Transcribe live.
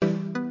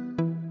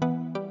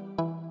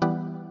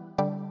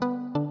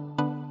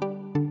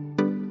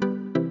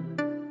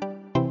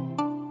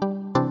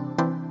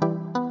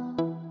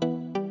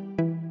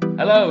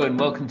Hello and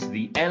welcome to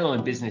the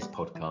Airline Business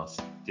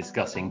Podcast,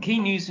 discussing key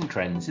news and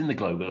trends in the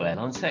global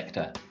airline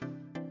sector.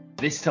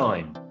 This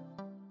time,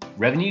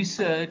 revenue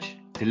surge,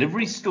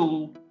 delivery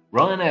stall,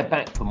 Ryanair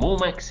back for more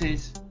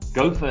Maxes,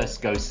 go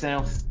first, go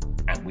south,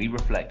 and we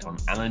reflect on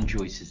Alan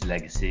Joyce's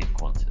legacy at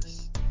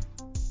Qantas.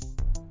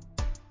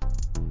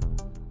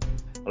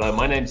 Hello,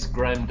 my name's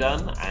Graham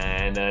Dunn,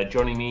 and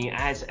joining me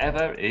as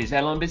ever is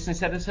Airline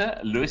Business Editor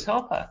Lewis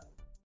Harper.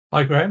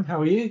 Hi Graham, how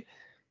are you?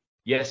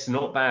 Yes,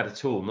 not bad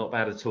at all, not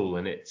bad at all.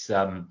 And it's,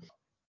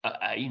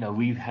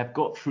 we have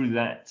got through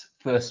that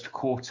first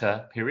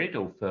quarter period,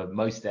 or for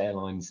most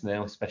airlines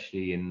now,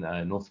 especially in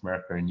North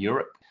America and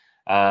Europe,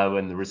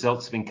 when the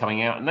results have been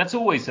coming out. And that's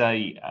always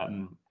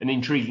an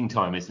intriguing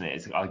time, isn't it?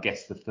 It's, I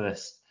guess, the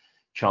first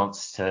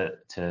chance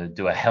to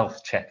do a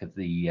health check of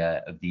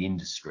the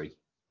industry.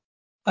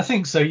 I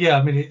think so, yeah.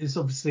 I mean, it's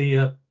obviously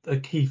a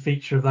key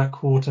feature of that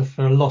quarter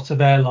for a lot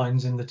of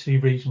airlines in the two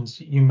regions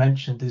you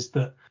mentioned, is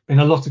that in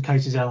a lot of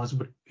cases airlines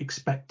would be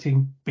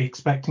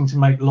expecting to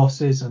make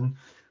losses, and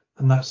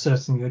that's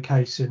certainly the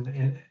case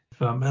in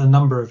a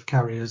number of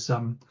carriers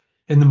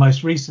in the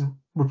most recent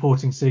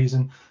reporting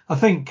season. I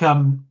think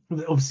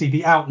obviously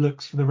the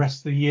outlooks for the rest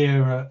of the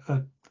year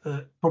are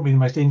probably the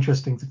most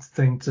interesting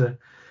thing to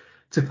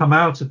come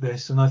out of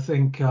this, and I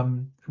think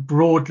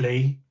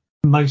broadly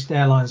most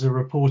airlines are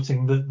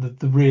reporting that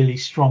the really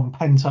strong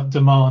pent-up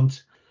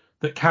demand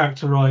that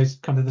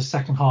characterised kind of the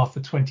second half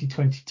of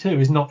 2022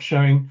 is not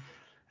showing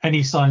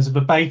any signs of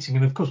abating.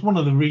 And of course, one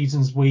of the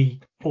reasons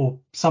we, or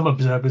some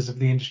observers of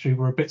the industry,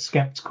 were a bit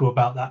sceptical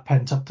about that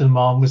pent-up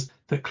demand was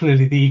that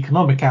clearly the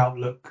economic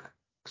outlook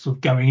sort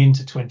of going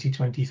into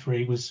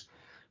 2023 was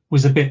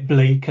a bit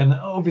bleak. And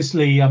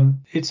obviously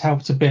it's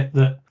helped a bit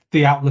that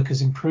the outlook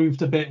has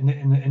improved a bit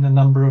in a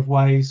number of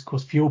ways. Of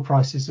course, fuel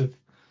prices have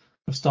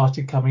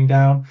started coming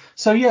down.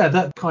 So yeah,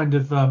 that kind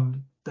of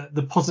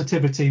the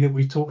positivity that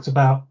we talked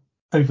about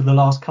over the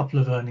last couple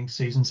of earnings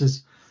seasons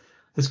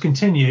has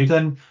continued.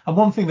 And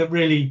one thing that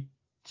really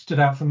stood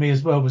out for me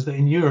as well was that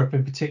in Europe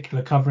in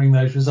particular, covering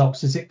those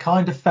results, is it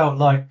kind of felt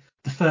like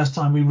the first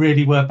time we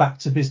really were back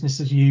to business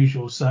as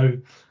usual. So,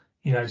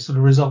 you know, sort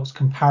of results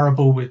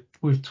comparable with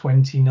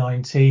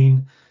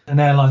 2019, and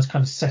airlines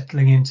kind of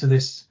settling into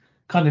this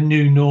kind of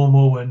new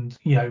normal, and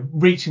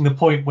reaching the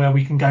point where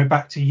we can go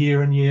back to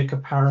year on year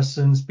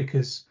comparisons,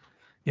 because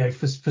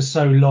for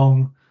so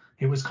long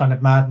it was kind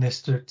of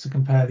madness to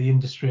compare the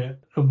industry at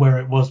where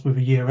it was with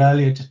a year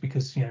earlier, just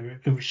because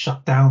it was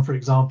shut down, for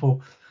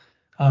example.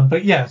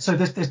 But yeah, so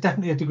there's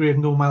definitely a degree of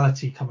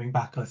normality coming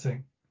back, I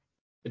think.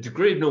 A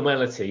degree of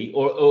normality,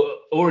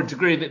 or a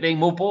degree of it being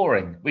more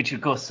boring, which of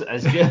course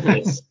as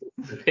journalists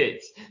a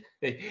bit,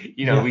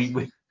 yes.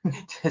 we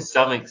to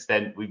some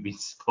extent, we've been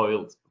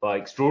spoiled by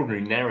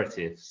extraordinary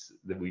narratives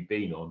that we've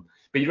been on.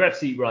 But you're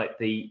absolutely right.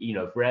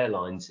 For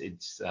airlines,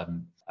 it's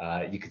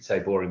you could say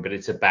boring, but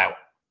it's about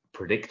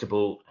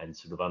predictable and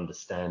sort of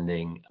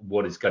understanding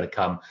what is going to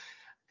come.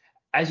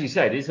 As you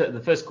said, is that the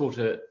first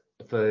quarter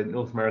for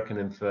North American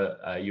and for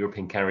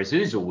European carriers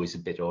is always a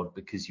bit odd,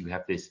 because you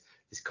have this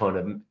kind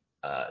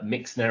of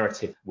mixed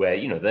narrative where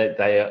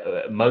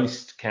they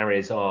most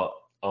carriers are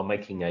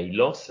making a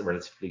loss, a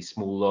relatively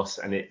small loss,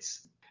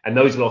 and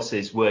those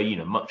losses were,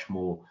 much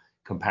more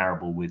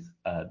comparable with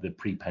the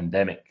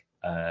pre-pandemic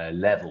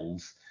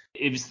levels.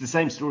 It was the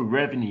same story.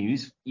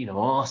 Revenues,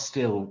 are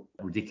still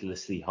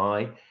ridiculously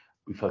high.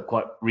 We've heard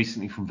quite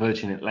recently from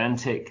Virgin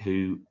Atlantic,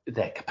 who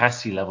their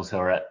capacity levels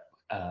are at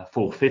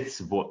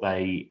 4/5 of what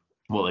they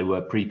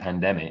were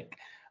pre-pandemic.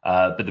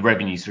 But the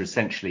revenues are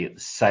essentially at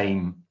the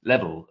same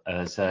level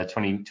as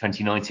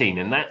 2019.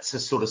 And that's a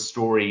sort of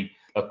story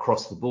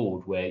across the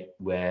board where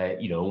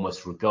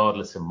almost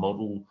regardless of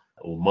model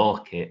or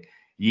market,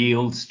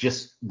 yields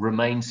just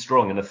remain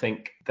strong. And I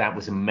think that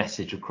was a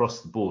message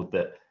across the board,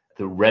 that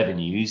the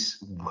revenues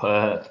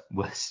were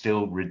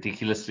still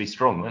ridiculously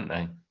strong, weren't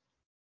they?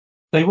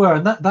 They were,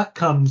 and that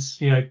comes,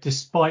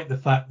 despite the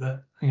fact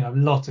that a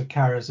lot of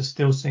carriers are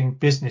still seeing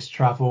business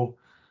travel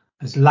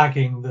as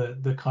lagging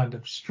the kind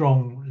of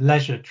strong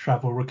leisure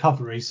travel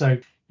recovery. So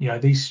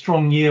these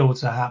strong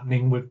yields are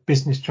happening with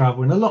business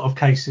travel in a lot of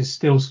cases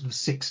still sort of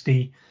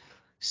 60-70%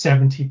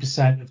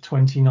 of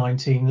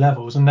 2019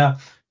 levels. And now,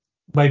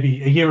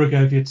 maybe a year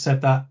ago, if you'd said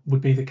that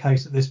would be the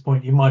case at this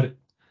point, you might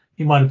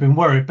have been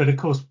worried. But of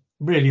course,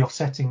 really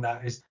offsetting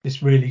that is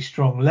this really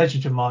strong leisure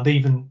demand,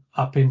 even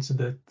up into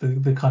the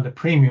kind of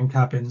premium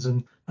cabins.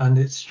 And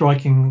it's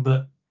striking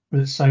that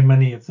so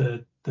many of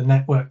the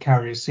network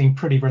carriers seem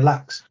pretty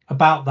relaxed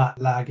about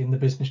that lag in the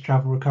business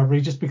travel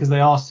recovery, just because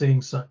they are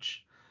seeing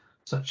such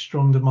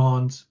strong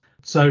demand.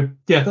 So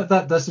yeah,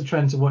 that's a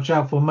trend to watch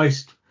out for.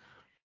 Most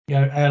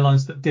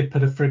airlines that did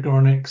put a figure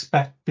on it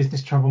expect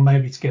business travel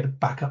maybe to get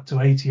back up to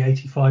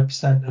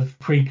 80-85% of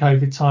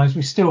pre-COVID times.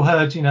 We still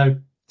heard,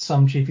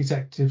 some chief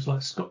executives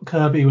like Scott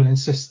Kirby will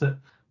insist that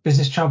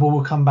business travel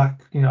will come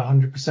back,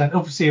 100%.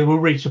 Obviously, it will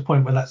reach a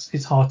point where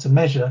it's hard to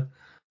measure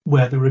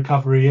where the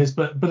recovery is,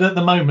 but at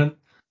the moment,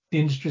 the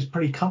industry is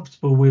pretty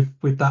comfortable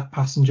with that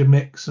passenger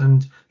mix,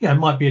 and it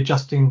might be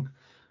adjusting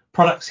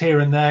products here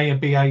and there.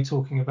 BA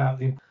talking about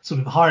the sort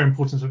of higher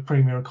importance of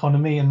premium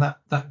economy and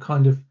that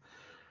kind of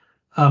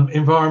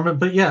environment.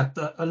 But yeah,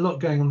 a lot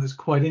going on that's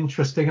quite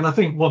interesting. And I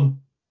think one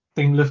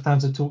thing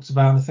Lufthansa talks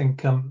about, and I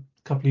think a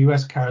couple of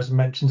US carriers have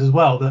mentioned as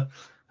well, that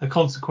a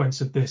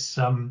consequence of this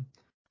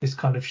this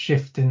kind of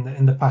shift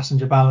in the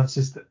passenger balance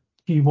is that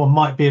Q1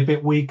 might be a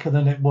bit weaker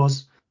than it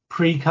was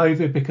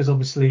pre-COVID, because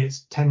obviously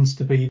it tends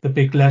to be the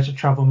big leisure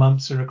travel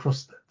months are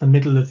across the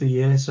middle of the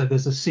year. So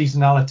there's a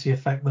seasonality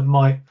effect that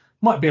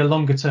might be a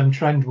longer term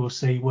trend we'll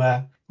see,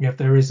 where if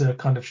there is a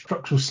kind of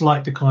structural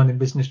slight decline in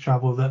business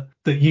travel that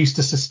used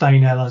to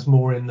sustain airlines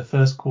more in the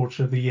first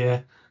quarter of the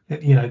year,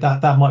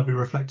 that might be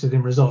reflected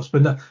in results.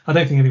 But no, I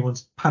don't think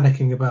anyone's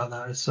panicking about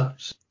that as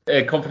such.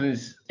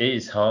 Confidence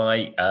is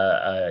high.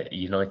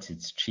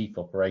 United's Chief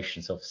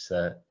Operations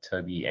Officer,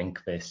 Toby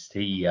Enqvist,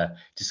 he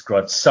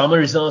described summer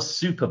as our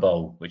Super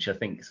Bowl, which I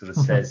think sort of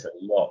says a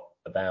lot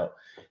about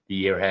the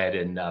year ahead.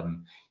 And,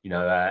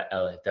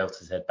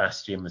 Delta's head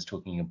Bastian was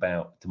talking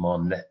about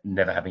demand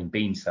never having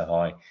been so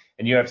high.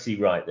 And you're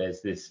absolutely right.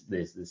 There's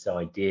this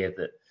idea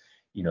that,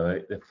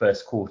 the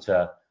first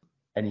quarter,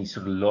 any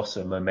sort of loss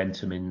of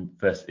momentum in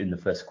the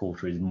first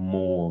quarter is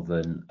more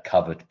than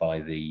covered by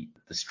the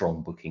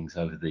strong bookings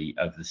over the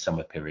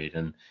summer period.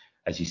 And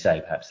as you say,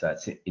 perhaps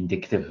that's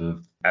indicative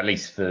of, at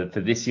least for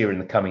this year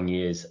and the coming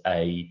years,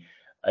 an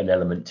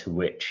element to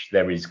which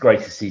there is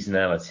greater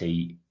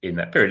seasonality in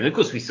that period. And of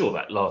course, we saw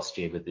that last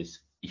year with this,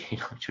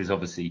 which was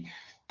obviously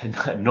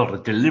not a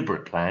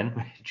deliberate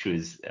plan, which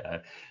was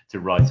to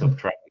write off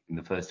traffic in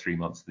the first 3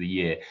 months of the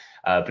year.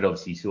 But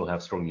obviously, you saw how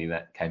strongly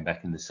that came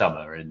back in the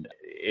summer. And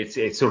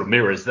it sort of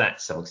mirrors that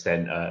to some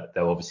extent,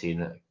 though obviously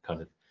in a kind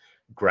of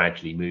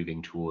gradually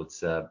moving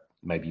towards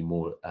maybe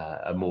more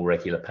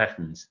regular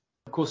patterns.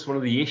 Of course, one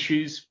of the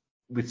issues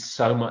with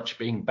so much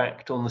being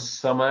backed on the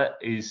summer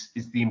is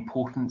the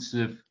importance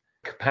of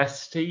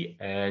capacity.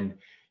 And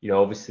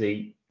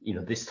obviously,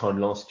 this time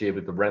last year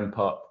with the ramp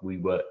up, you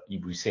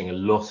were seeing a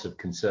lot of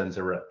concerns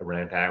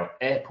around how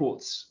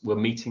airports were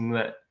meeting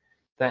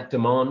that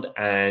demand.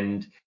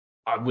 And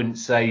I wouldn't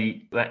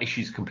say that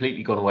issue's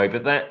completely gone away,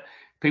 but that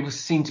people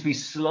seem to be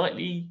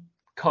slightly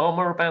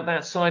calmer about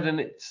that side.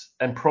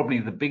 And probably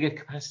the bigger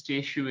capacity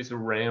issue is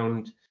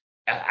around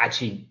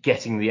actually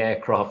getting the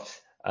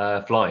aircraft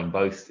flying,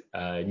 both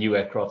new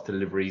aircraft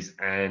deliveries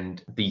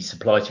and the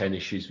supply chain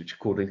issues, which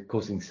are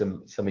causing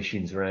some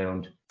issues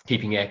around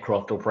keeping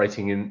aircraft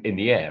operating in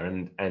the air.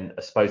 And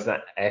I suppose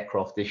that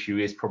aircraft issue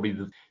is probably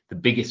the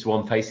biggest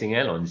one facing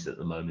airlines at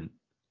the moment.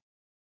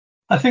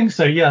 I think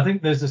so, yeah. I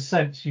think there's a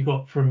sense you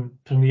got from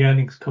the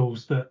earnings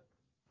calls that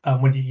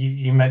when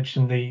you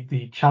mentioned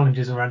the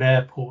challenges around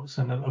airports,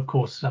 and of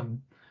course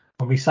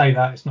when we say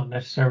that, it's not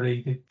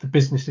necessarily the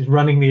businesses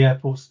running the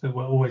airports that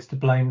were always to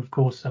blame. Of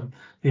course,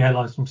 the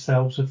airlines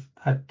themselves have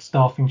had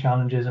staffing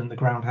challenges and the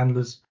ground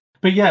handlers.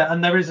 But yeah,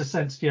 and there is a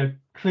sense,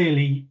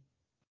 clearly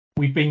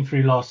we've been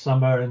through last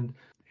summer, and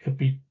it'd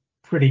be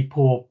pretty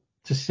poor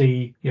to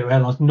see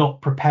airlines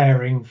not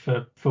preparing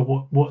for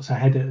what's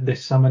ahead of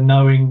this summer,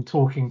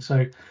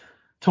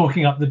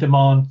 talking up the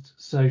demand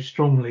so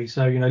strongly.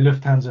 So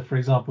Lufthansa, for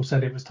example,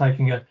 said it was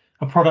taking a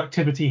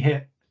productivity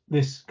hit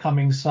this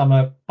coming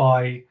summer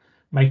by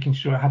making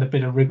sure it had a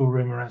bit of wriggle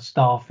room around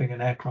staffing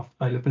and aircraft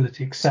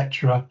availability,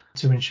 etc.,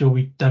 to ensure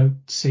we don't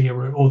see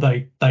or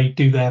they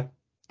do their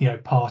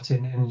part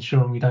in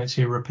ensuring we don't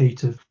see a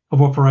repeat of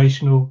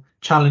operational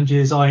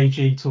challenges.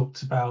 IAG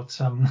talked about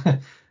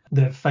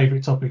their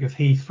favourite topic of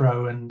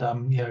Heathrow, and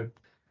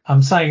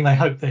I'm saying they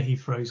hope that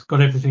Heathrow's got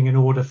everything in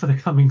order for the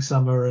coming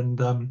summer. And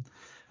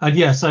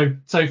yeah, so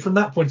from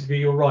that point of view,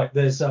 you're right.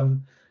 There's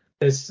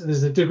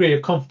a degree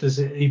of confidence,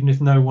 even if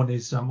no one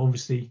is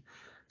obviously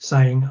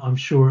saying I'm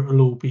sure it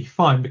will all be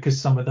fine, because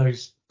some of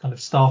those kind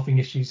of staffing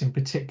issues in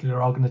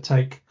particular are going to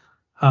take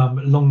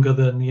longer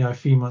than a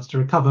few months to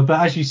recover.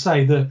 But as you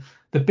say,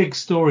 the big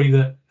story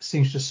that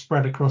seems to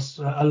spread across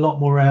a lot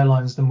more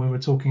airlines than we were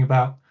talking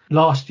about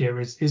last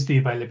year is the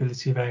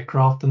availability of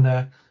aircraft. And there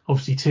are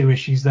obviously two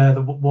issues there.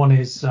 The one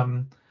is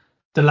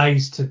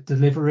delays to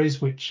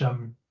deliveries, which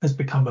has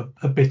become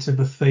a bit of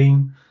a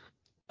theme.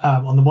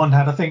 On the one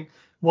hand, I think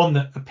one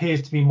that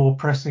appears to be more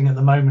pressing at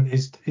the moment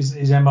is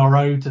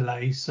MRO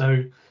delays.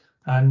 So,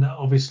 and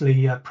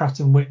obviously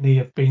Pratt and Whitney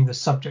have been the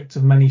subject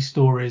of many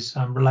stories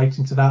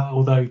relating to that,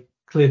 although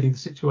clearly the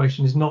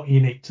situation is not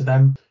unique to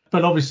them.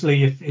 But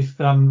obviously, if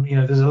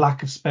there's a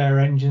lack of spare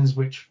engines,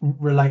 which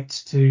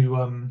relates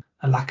to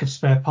a lack of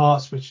spare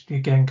parts, which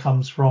again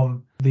comes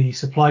from the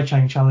supply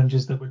chain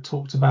challenges that were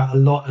talked about a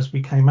lot as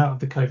we came out of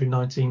the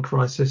COVID-19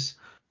 crisis.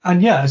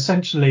 And yeah,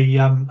 essentially,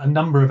 a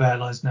number of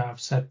airlines now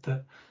have said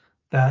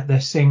that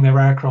they're seeing their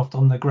aircraft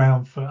on the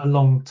ground for a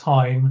long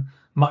time,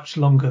 much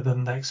longer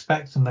than they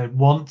expect and they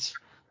want.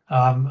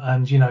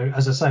 And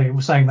as I say,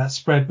 we're saying that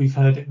spread. We've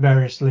heard it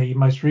variously,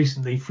 most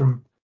recently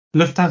from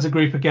Lufthansa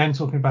Group, again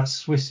talking about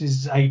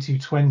Swiss's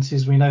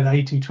A220s. We know that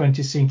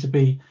A220s seem to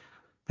be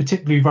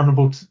particularly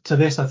vulnerable to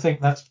this. I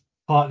think that's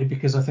partly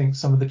because I think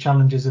some of the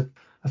challenges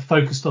have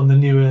focused on the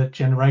newer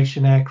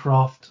generation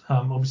aircraft.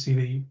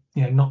 Obviously,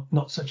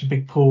 not such a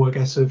big pool, I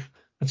guess, of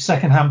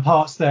second-hand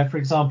parts there, for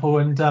example,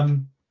 and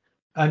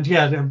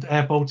yeah,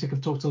 Air Baltic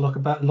have talked a lot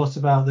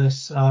about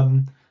this,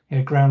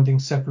 grounding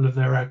several of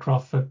their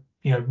aircraft for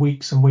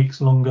weeks and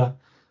weeks longer,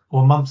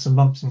 or months and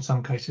months in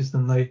some cases,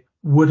 than they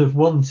would have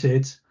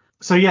wanted.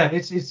 So yeah,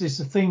 it's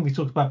a thing we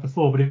talked about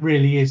before, but it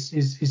really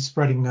is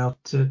spreading now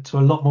to a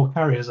lot more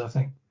carriers, I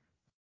think.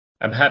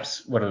 And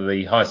perhaps one of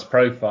the highest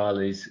profile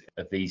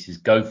of these is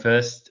Go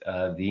First,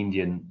 the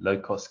Indian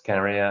low-cost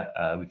carrier,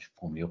 which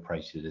formerly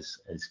operated as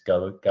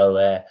Go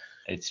Air.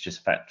 It's just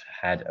in fact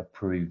had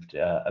approved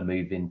a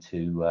move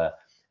into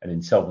an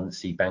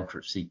insolvency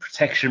bankruptcy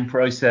protection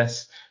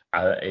process.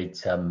 It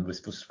was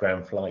supposed to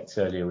ground flights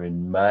earlier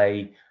in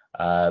May, which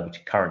are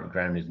currently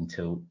grounded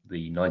until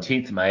the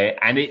 19th of May,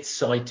 and it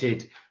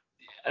cited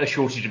a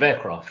shortage of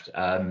aircraft,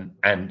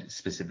 and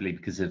specifically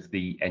because of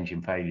the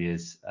engine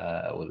failures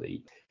or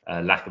the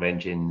lack of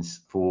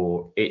engines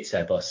for its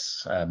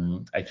Airbus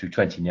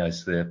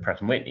A320neos, the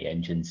Pratt & Whitney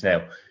engines.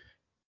 Now,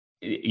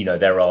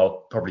 there are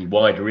probably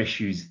wider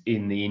issues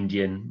in the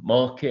Indian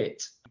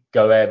market.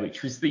 Go Air,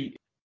 which was the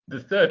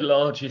third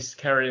largest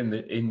carrier in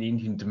the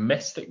Indian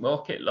domestic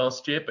market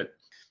last year, but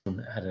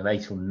had an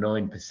 8 or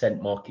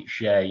 9% market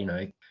share,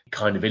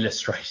 kind of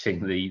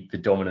illustrating the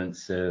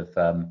dominance of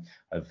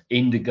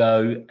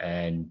Indigo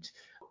and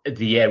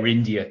the Air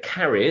India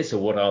carriers,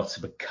 or what are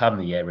to become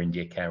the Air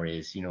India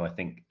carriers. I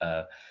think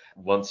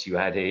once you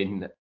add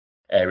in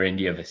Air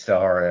India,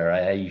 Vistara,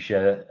 Air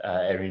Asia,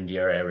 Air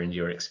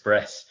India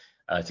Express,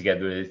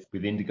 together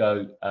with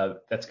Indigo,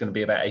 that's going to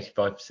be about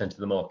 85% of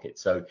the market.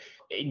 So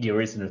India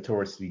is a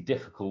notoriously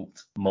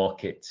difficult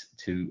market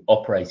to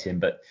operate in,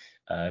 but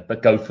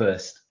Go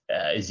First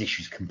is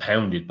issues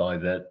compounded by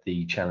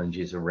the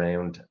challenges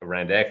around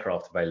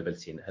aircraft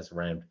availability, and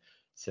it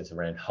says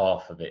around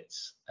half of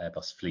its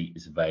Airbus fleet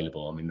is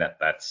available. I mean,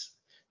 that's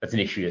an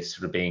issue that's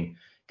sort of being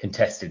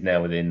contested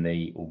now within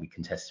the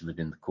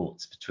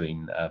courts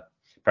between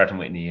Pratt &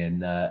 Whitney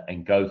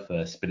and Go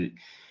First. But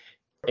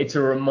it's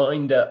a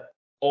reminder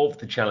of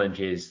the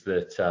challenges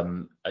that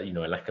a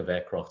lack of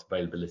aircraft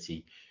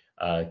availability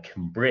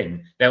can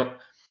bring. Now,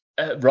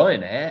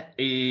 Ryanair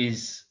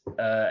is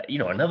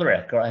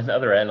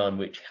another airline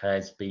which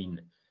has been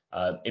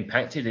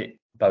impacted.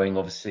 Boeing,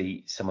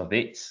 obviously, some of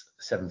its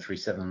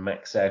 737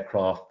 MAX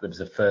aircraft, there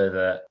was a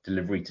further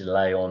delivery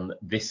delay on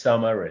this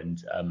summer,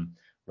 and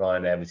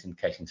Ryanair was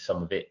indicating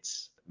some of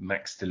its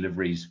MAX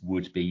deliveries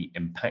would be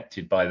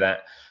impacted by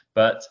that.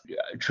 But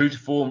true to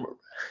form,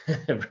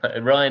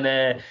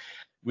 Ryanair,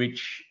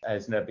 which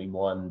has now been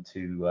one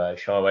to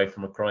shy away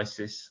from a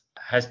crisis,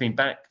 has been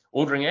back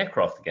ordering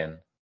aircraft again.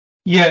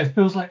 Yeah, it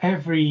feels like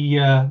every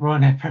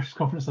Ryanair press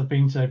conference I've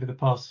been to over the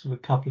past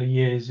couple of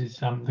years is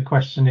the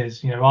question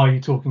is, are you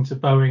talking to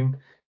Boeing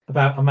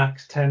about a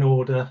MAX 10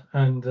 order?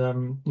 And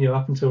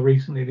up until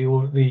recently,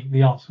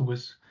 the answer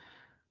was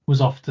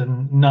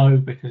often no,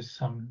 because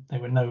they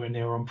were nowhere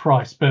near on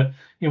price. But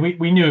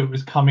we knew it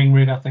was coming.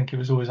 Really, I think it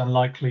was always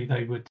unlikely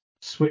they would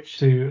switch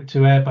to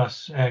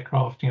Airbus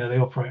aircraft. They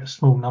operate a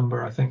small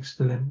number, I think,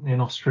 still in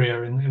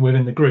Austria and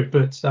within the group,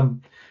 but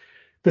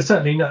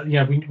certainly,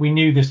 we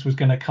knew this was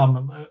going to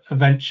come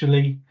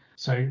eventually,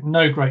 so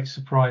no great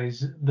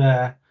surprise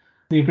there.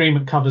 The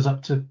agreement covers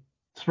up to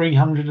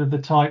 300 of the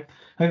type.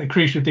 I think the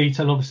crucial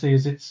detail, obviously,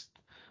 is it's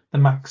the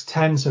MAX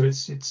 10, so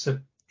it's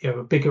a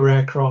bigger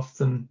aircraft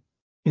than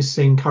is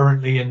seen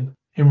currently in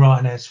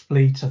Ryanair's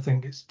fleet. I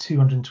think it's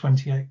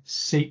 228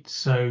 seats,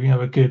 so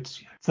a good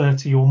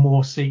 30 or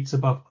more seats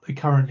above what they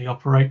currently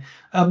operate.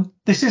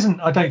 This isn't,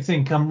 I don't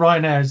think,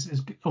 Ryanair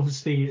is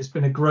obviously, it's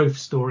been a growth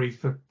story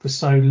for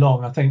so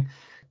long. I think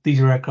these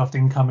are aircraft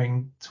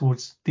incoming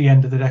towards the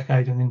end of the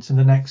decade and into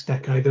the next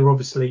decade. They're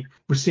obviously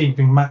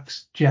receiving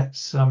MAX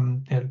jets,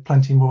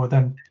 plenty more of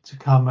them to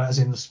come, as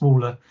in the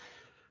smaller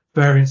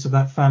variants of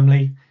that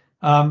family.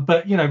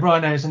 But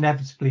Ryanair is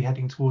inevitably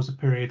heading towards a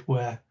period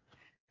where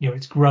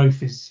its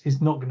growth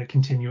is not going to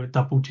continue at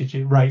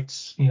double-digit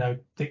rates.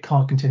 It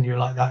can't continue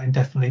like that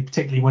indefinitely,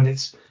 particularly when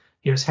it's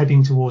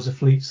heading towards a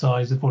fleet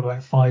size of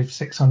about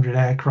 500-600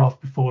 aircraft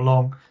before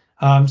long.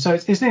 So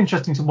it's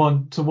interesting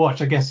to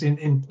watch. I guess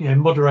in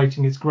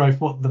moderating its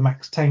growth, what the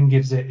MAX 10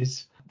 gives it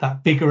is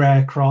that bigger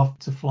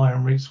aircraft to fly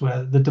on routes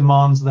where the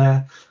demand's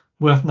there.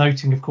 Worth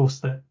noting, of course,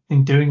 that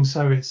in doing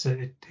so,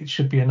 it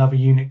should be another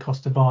unit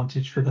cost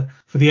advantage for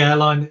the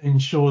airline. It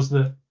ensures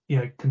that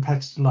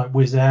competitors like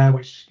Wizz Air,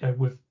 which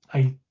with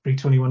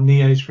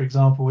A321neos, for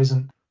example,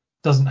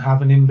 doesn't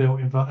have an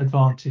inbuilt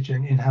advantage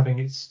in having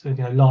its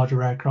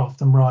larger aircraft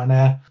than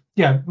Ryanair.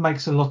 It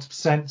makes a lot of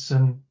sense,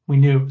 and we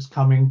knew it was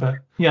coming. But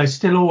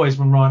still, always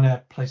when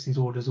Ryanair place these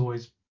orders,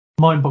 always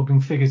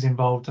mind-boggling figures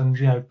involved, and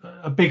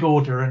a big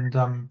order, and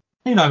an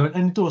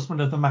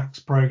endorsement of the MAX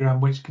program,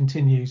 which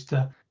continues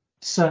to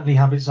certainly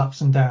have its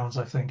ups and downs.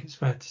 I think it's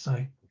fair to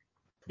say.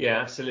 Yeah,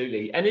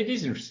 absolutely, and it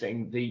is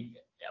interesting.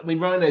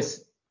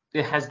 Ryanair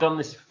has done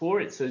this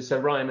before. So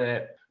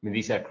Ryanair,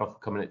 these aircraft are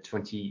coming at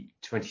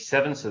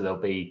 2027, so there'll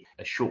be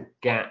a short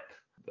gap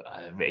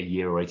a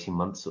year or 18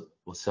 months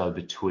or so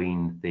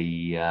between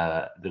the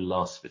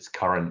last of its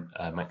current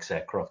MAX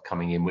aircraft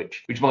coming in,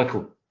 which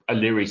Michael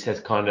O'Leary says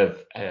kind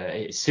of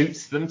it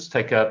suits them to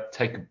take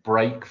a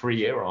break for a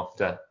year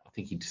after, I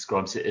think he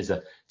describes it as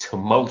a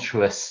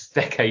tumultuous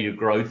decade of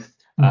growth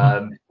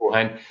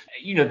beforehand.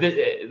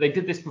 They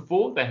did this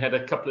before. They had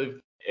a couple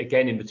of,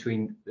 again, in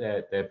between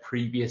their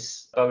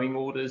previous Boeing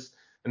orders,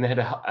 and they had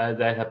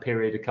a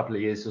period, a couple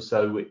of years or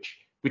so, which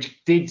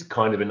did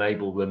kind of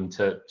enable them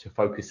to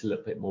focus a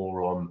little bit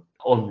more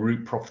on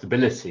route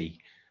profitability.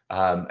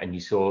 And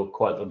you saw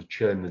quite a lot of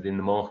churn within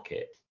the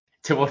market.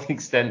 To what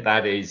extent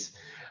that is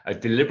a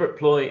deliberate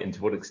ploy, and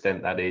to what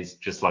extent that is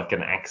just like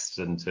an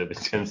accident in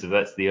terms of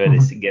that's the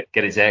earnest to get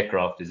its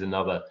aircraft, is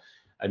another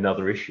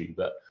issue.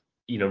 But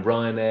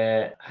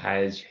Ryanair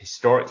has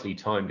historically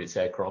timed its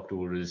aircraft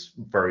orders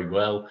very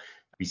well.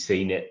 We've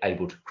seen it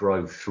able to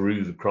grow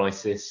through the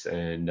crisis,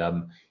 and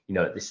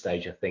at this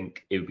stage, I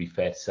think it would be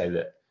fair to say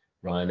that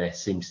Ryanair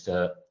seems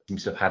to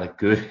have had a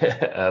good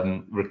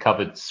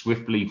recovered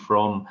swiftly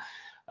from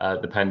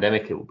the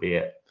pandemic. It will be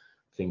at,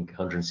 I think,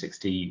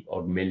 160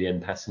 odd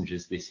million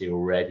passengers this year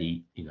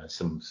already,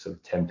 some sort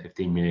of 10,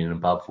 15 million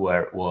above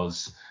where it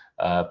was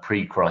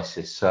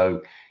pre-crisis.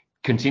 So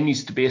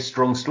continues to be a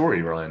strong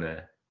story,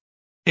 Ryanair.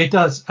 It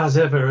does, as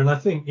ever. And I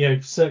think,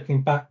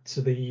 circling back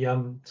to the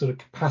sort of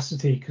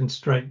capacity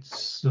constraints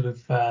sort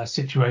of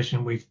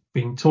situation we've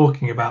been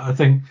talking about, I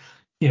think,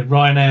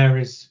 Ryanair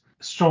is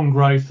strong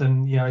growth.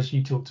 And, as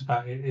you talked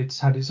about, it's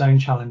had its own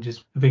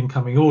challenges with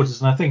incoming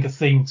orders. And I think a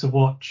theme to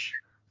watch,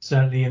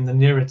 certainly in the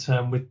nearer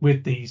term,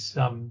 with these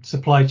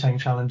supply chain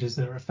challenges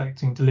that are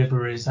affecting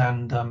deliveries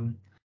and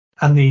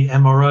the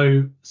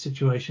MRO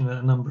situation at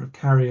a number of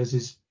carriers,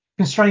 is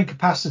constrained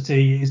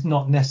capacity is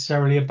not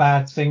necessarily a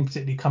bad thing,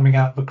 particularly coming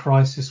out of a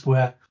crisis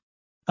where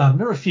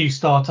there are a few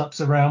startups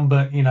around,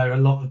 but a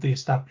lot of the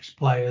established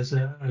players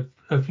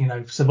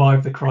have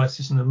survived the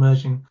crisis and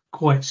emerging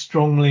quite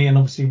strongly. And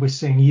obviously we're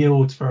seeing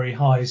yields very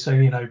high. So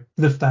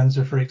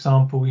Lufthansa, for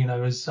example,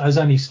 has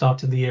only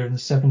started the year in the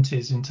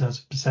 70s in terms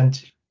of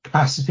percentage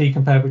capacity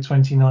compared with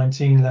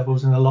 2019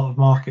 levels in a lot of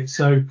markets.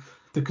 So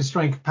the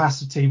constrained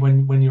capacity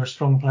when you're a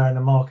strong player in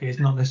the market is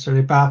not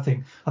necessarily a bad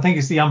thing. I think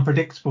it's the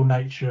unpredictable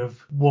nature of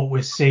what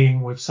we're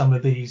seeing with some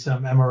of these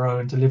MRO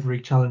and delivery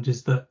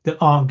challenges that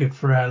aren't good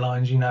for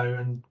airlines,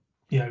 and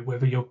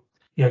whether you're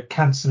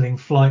cancelling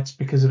flights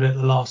because of it at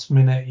the last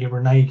minute, you're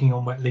reneging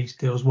on wet lease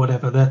deals,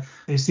 whatever.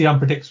 It's the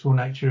unpredictable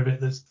nature of it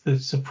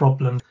that's a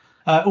problem.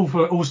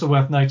 Also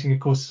worth noting, of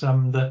course,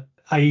 that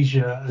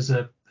Asia as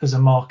a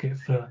market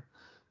for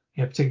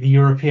particularly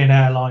European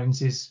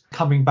airlines is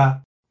coming back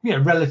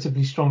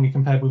relatively strongly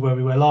compared with where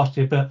we were last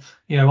year. But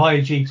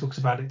IAG talks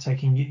about it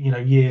taking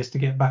years to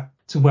get back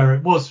to where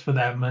it was for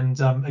them,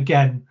 and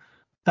again,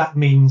 that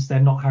means they're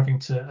not having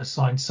to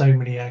assign so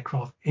many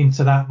aircraft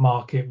into that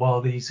market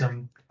while these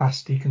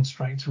capacity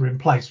constraints are in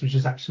place, which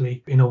is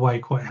actually in a way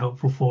quite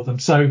helpful for them.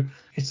 So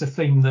it's a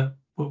theme that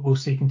we'll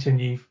see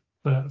continue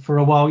for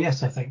a while,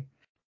 yes, I think.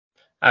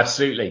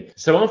 Absolutely.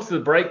 So after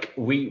the break,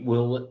 we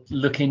will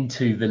look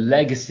into the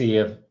legacy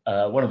of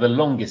one of the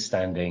longest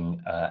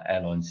standing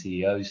airline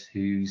CEOs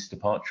whose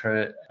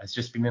departure has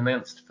just been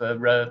announced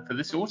for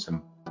this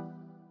autumn.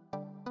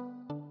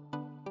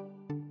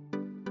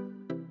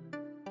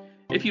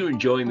 If you're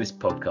enjoying this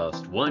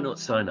podcast, why not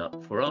sign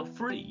up for our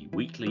free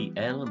weekly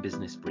airline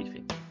business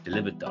briefing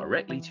delivered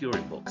directly to your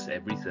inbox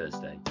every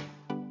Thursday?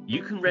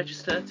 You can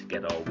register to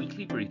get our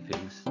weekly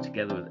briefings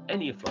together with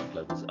any of Flight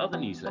Global's other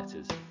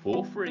newsletters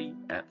for free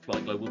at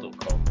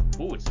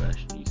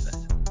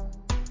flightglobal.com/newsletter.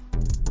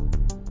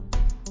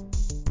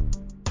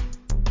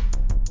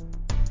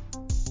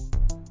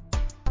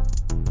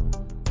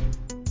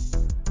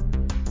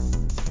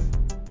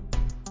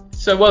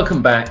 So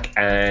welcome back,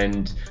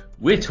 and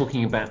we're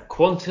talking about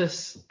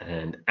Qantas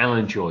and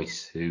Alan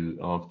Joyce, who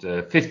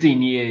after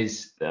 15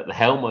 years at the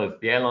helm of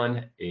the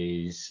airline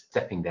is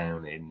stepping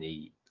down in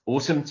the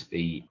autumn to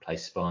be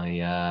placed by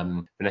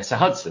Vanessa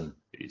Hudson,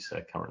 who's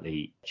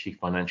currently Chief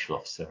Financial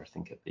Officer, I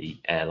think, at the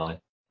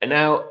airline. And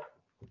now,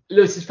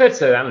 Lewis, it's fair to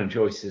say that Alan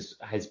Joyce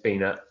has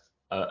been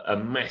a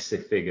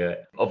massive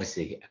figure,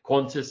 obviously at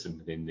Qantas and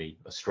within the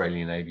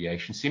Australian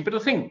aviation scene, but I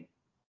think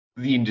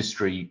the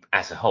industry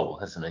as a whole,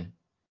 hasn't he?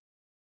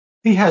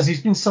 He has.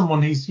 He's been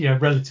someone who's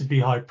relatively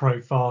high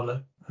profile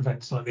at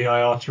events like the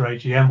IATA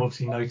AGM,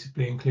 obviously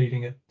notably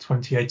including a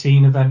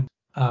 2018 event.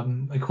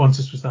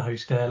 Qantas was the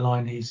host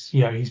airline. He's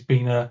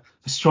been a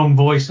strong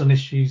voice on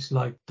issues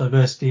like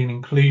diversity and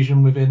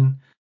inclusion within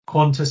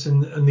Qantas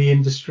and the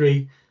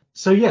industry.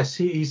 So yes,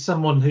 he's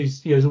someone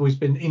who's has always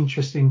been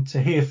interesting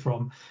to hear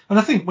from. And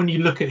I think when you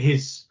look at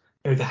his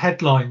the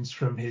headlines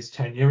from his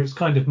tenure, it's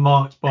kind of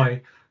marked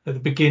by, at the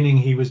beginning,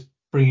 he was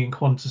bringing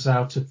Qantas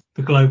out of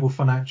the global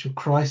financial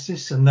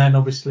crisis, and then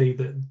obviously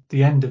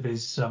the end of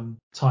his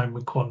time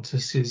with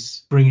Qantas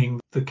is bringing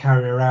the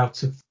carrier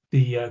out of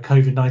the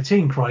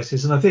COVID-19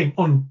 crisis. And I think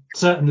on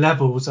certain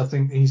levels, I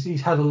think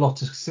he's had a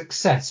lot of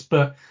success.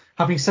 But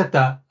having said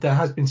that, there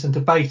has been some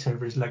debate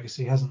over his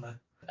legacy, hasn't there?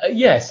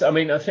 Yes, I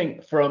mean, I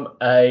think from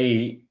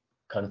a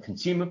kind of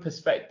consumer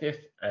perspective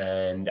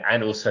and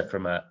also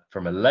from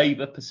a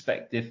labour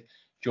perspective,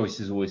 Joyce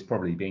has always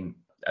probably been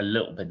a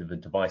little bit of a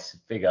divisive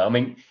figure. I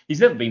mean,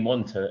 he's never been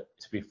one to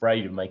be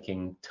afraid of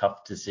making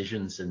tough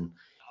decisions, and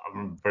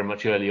very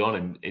much early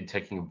on in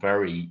taking a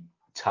very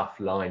tough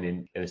line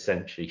in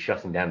essentially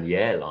shutting down the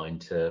airline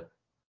to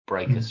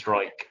break a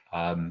strike.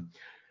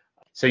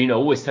 So,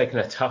 always taking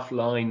a tough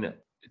line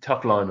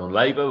on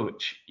Labour,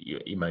 which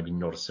you maybe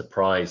not a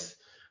surprise.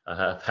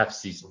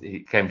 Perhaps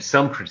he came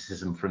some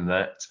criticism from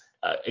that.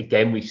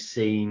 Again, we've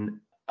seen,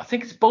 I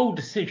think it's bold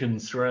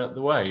decisions throughout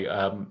the way.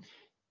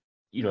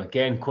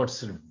 Again,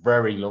 Qantas had a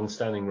very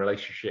long-standing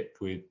relationship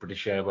with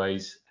British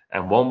Airways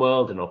and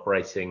oneworld and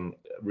operating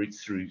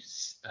routes through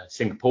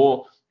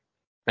Singapore.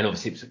 And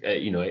obviously, it's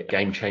a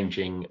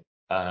game-changing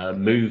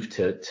move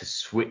to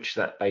switch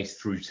that base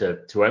through to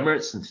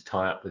Emirates and to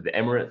tie up with the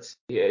Emirates.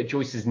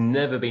 Joyce has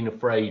never been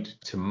afraid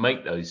to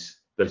make those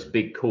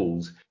big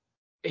calls.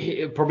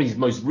 Probably his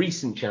most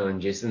recent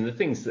challenges and the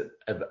things that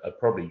have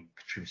probably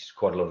contributed to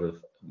quite a lot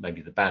of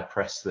maybe the bad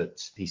press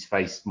that he's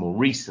faced more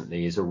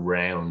recently is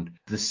around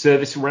the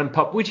service ramp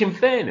up, which in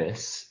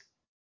fairness,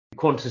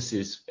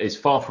 Qantas is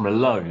far from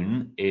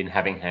alone in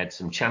having had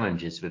some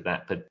challenges with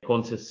that, but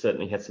Qantas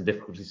certainly had some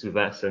difficulties with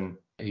that, and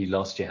he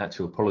last year had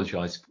to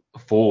apologise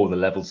for the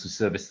levels of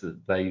service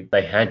that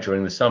they had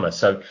during the summer.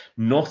 So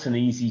not an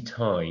easy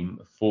time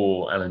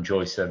for Alan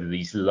Joyce over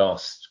these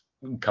last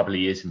couple of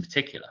years in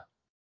particular.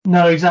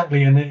 No,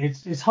 exactly, and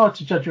it's hard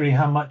to judge really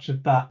how much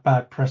of that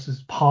bad press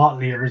is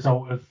partly a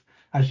result of,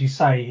 as you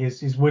say,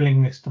 his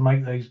willingness to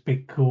make those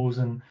big calls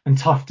and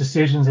tough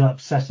decisions that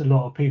upset a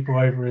lot of people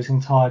over his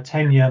entire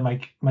tenure,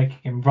 making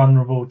him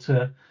vulnerable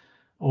to,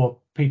 or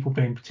people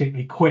being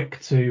particularly quick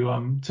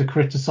to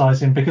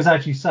criticise him. Because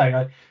as you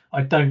say,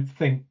 I don't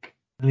think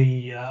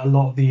a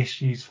lot of the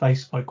issues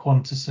faced by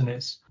Qantas and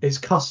its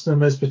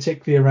customers,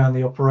 particularly around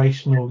the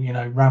operational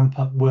ramp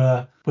up,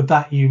 were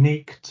that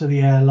unique to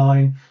the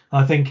airline.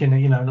 I think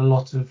in a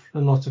lot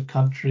of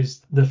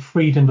countries, the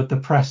freedom of the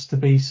press to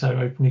be so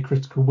openly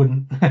critical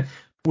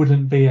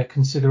wouldn't be a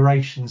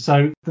consideration.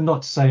 So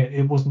not to say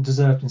it wasn't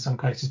deserved in some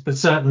cases, but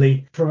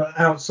certainly from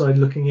outside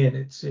looking in,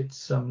 it's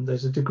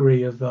there's a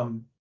degree of a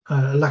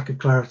lack of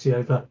clarity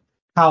over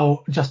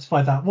how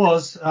justified that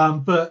was.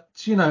 But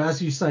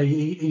as you say,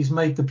 he's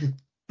made the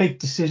big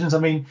decisions. I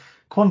mean,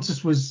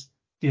 Qantas was,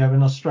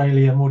 in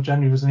Australia more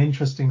generally, was an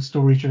interesting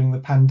story during the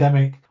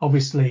pandemic.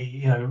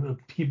 Obviously, a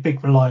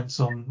big reliance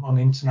on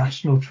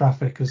international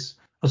traffic as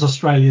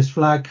Australia's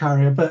flag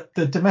carrier, but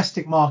the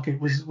domestic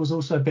market was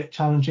also a bit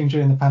challenging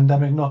during the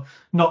pandemic.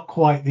 Not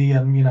quite the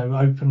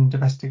open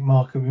domestic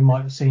market we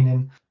might have seen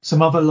in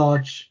some other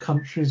large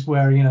countries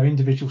where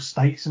individual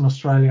states in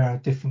Australia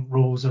had different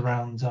rules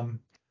around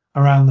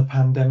the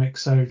pandemic,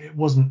 so it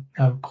wasn't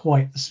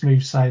quite the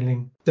smooth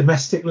sailing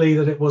domestically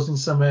that it was in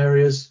some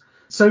areas.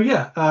 So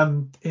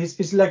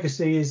his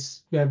legacy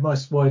is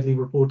most widely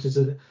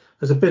reported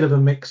as a bit of a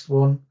mixed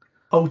one.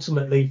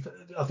 Ultimately,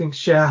 I think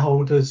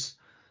shareholders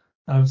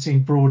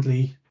seem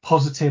broadly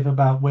positive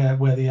about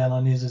where the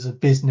airline is as a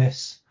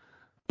business,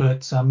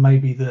 but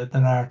maybe the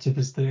narrative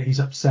is that he's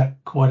upset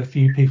quite a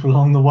few people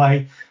along the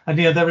way. And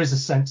there is a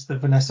sense that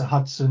Vanessa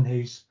Hudson,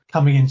 who's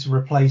coming in to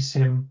replace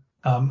him,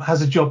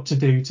 has a job to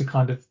do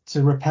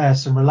to repair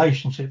some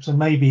relationships, and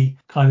maybe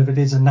it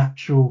is a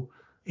natural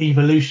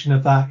evolution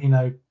of that.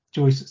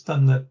 Joyce has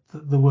done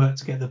the work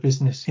to get the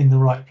business in the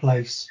right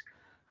place.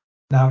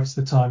 Now it's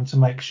the time to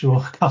make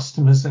sure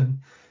customers and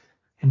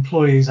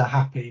employees are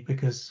happy,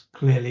 because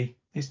clearly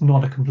it's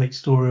not a complete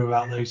story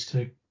without those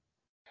two.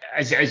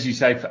 As you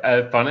say,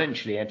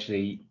 financially,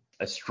 actually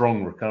a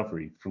strong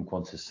recovery from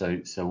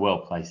Qantas, so well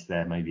placed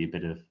there. Maybe a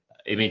bit of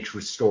image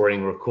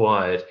restoring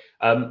required.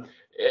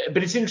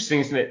 But it's interesting,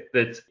 isn't it,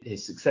 that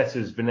his successor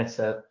is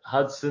Vanessa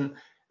Hudson.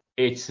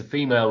 It's a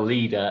female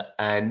leader,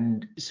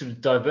 and sort of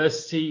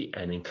diversity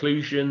and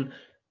inclusion.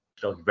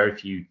 Very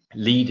few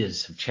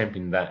leaders have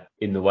championed that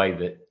in the way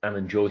that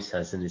Alan Joyce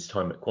has in his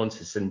time at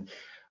Qantas. And,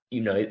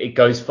 it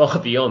goes far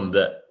beyond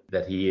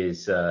that he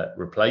is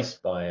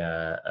replaced by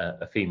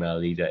a female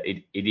leader.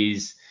 It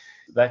is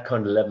that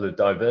kind of level of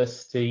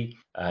diversity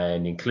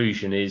and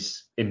inclusion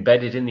is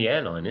embedded in the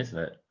airline, isn't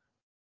it?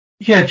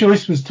 Yeah,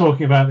 Joyce was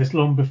talking about this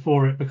long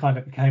before it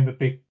became a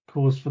big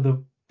cause for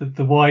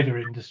the wider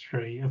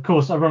industry. Of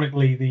course,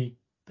 ironically,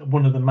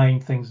 one of the main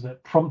things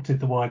that prompted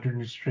the wider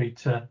industry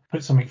to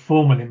put something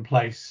formal in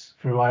place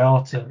through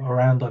IATA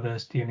around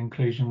diversity and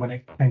inclusion when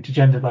it came to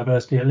gender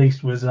diversity, at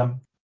least, was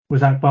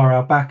Akbar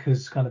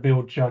al-Bakar's kind of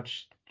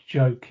ill-judged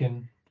joke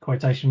in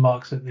quotation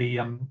marks at the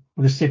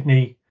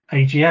Sydney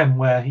AGM,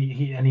 where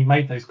he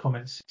made those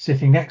comments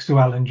sitting next to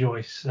Alan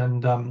Joyce,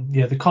 and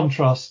the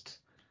contrast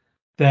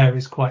there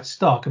is quite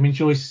stark. I mean,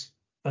 Joyce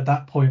at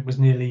that point was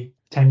nearly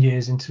 10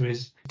 years into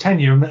his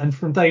tenure, and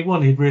from day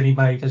one he'd really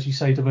made, as you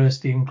say,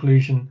 diversity and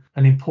inclusion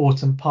an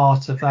important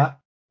part of that.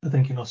 I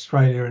think in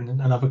Australia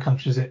and other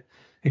countries it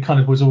kind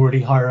of was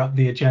already higher up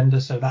the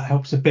agenda, so that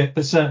helps a bit,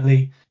 but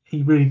certainly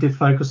he really did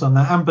focus on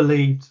that and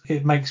believed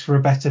it makes for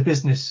a better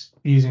business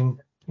using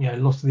a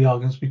lot of the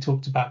arguments we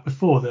talked about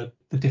before, the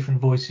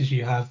different voices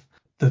you have,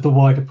 the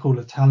wider pool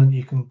of talent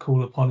you can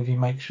call upon if you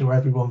make sure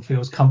everyone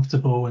feels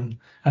comfortable and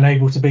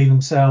able to be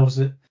themselves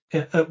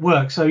at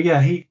work. So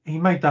yeah, he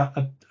made that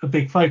a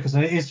big focus,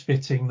 and it is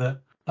fitting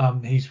that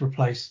he's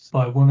replaced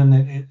by a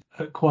woman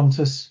at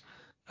Qantas.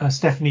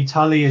 Stephanie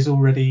Tully is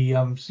already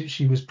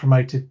she was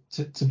promoted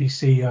to be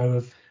CEO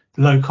of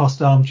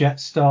low-cost arm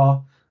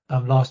Jetstar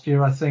last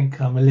year, I think.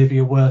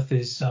 Olivia Worth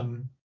is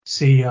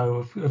CEO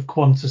of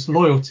Qantas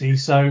Loyalty.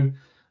 So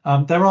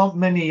there aren't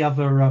many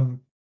other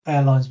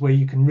airlines where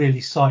you can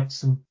really cite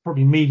some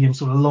probably medium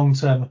sort of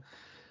long-term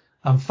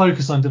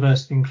focus on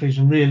diversity and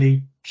inclusion,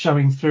 really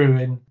showing through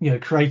in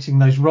creating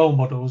those role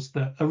models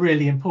that are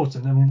really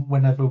important. And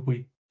whenever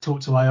we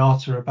talk to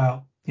IATA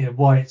about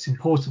why it's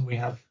important we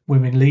have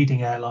women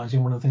leading airlines,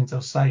 and one of the things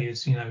they'll say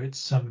is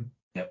it's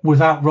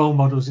without role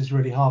models it's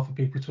really hard for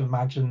people to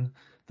imagine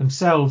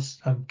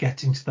themselves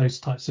getting to those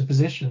types of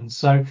positions.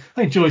 So I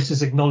think Joyce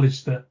has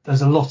acknowledged that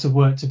there's a lot of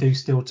work to do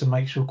still to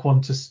make sure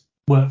Qantas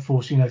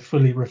workforce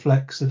fully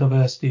reflects the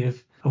diversity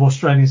of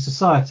Australian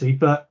society,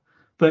 but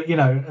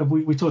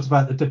we talked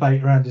about the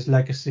debate around his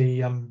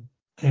legacy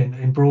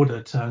in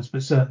broader terms,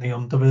 but certainly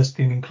on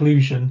diversity and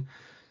inclusion,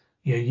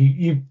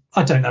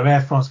 I don't know,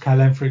 Air France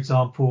KLM, for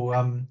example,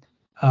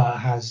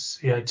 has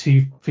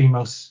two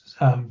female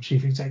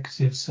chief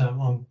executives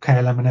on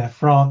KLM and Air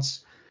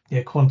France.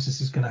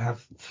 Qantas is going to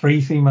have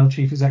 3 female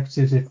chief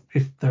executives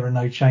if there are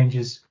no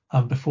changes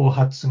before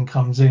Hudson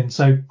comes in.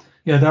 So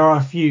there are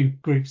a few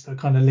groups that are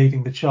kind of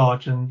leading the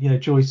charge, and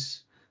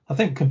Joyce, I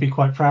think, can be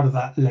quite proud of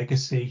that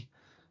legacy.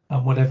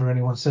 Whatever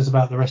anyone says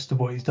about the rest of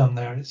what he's done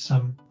there, it's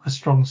a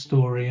strong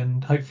story,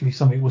 and hopefully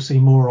something we'll see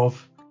more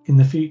of in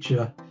the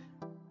future.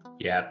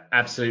 Yeah,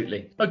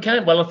 absolutely.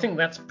 Okay, well, I think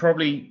that's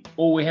probably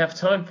all we have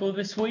time for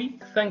this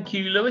week. Thank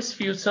you, Lewis,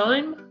 for your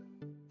time.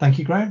 Thank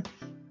you, Graham.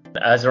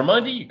 As a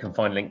reminder, you can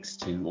find links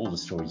to all the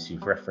stories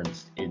you've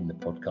referenced in the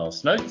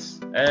podcast notes,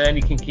 and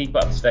you can keep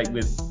up to date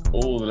with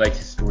all the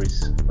latest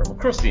stories from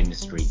across the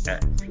industry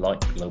at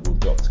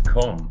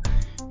flightglobal.com.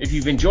 If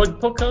you've enjoyed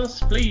the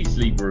podcast, please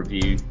leave a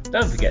review,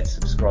 don't forget to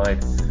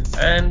subscribe,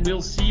 and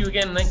we'll see you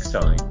again next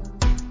time.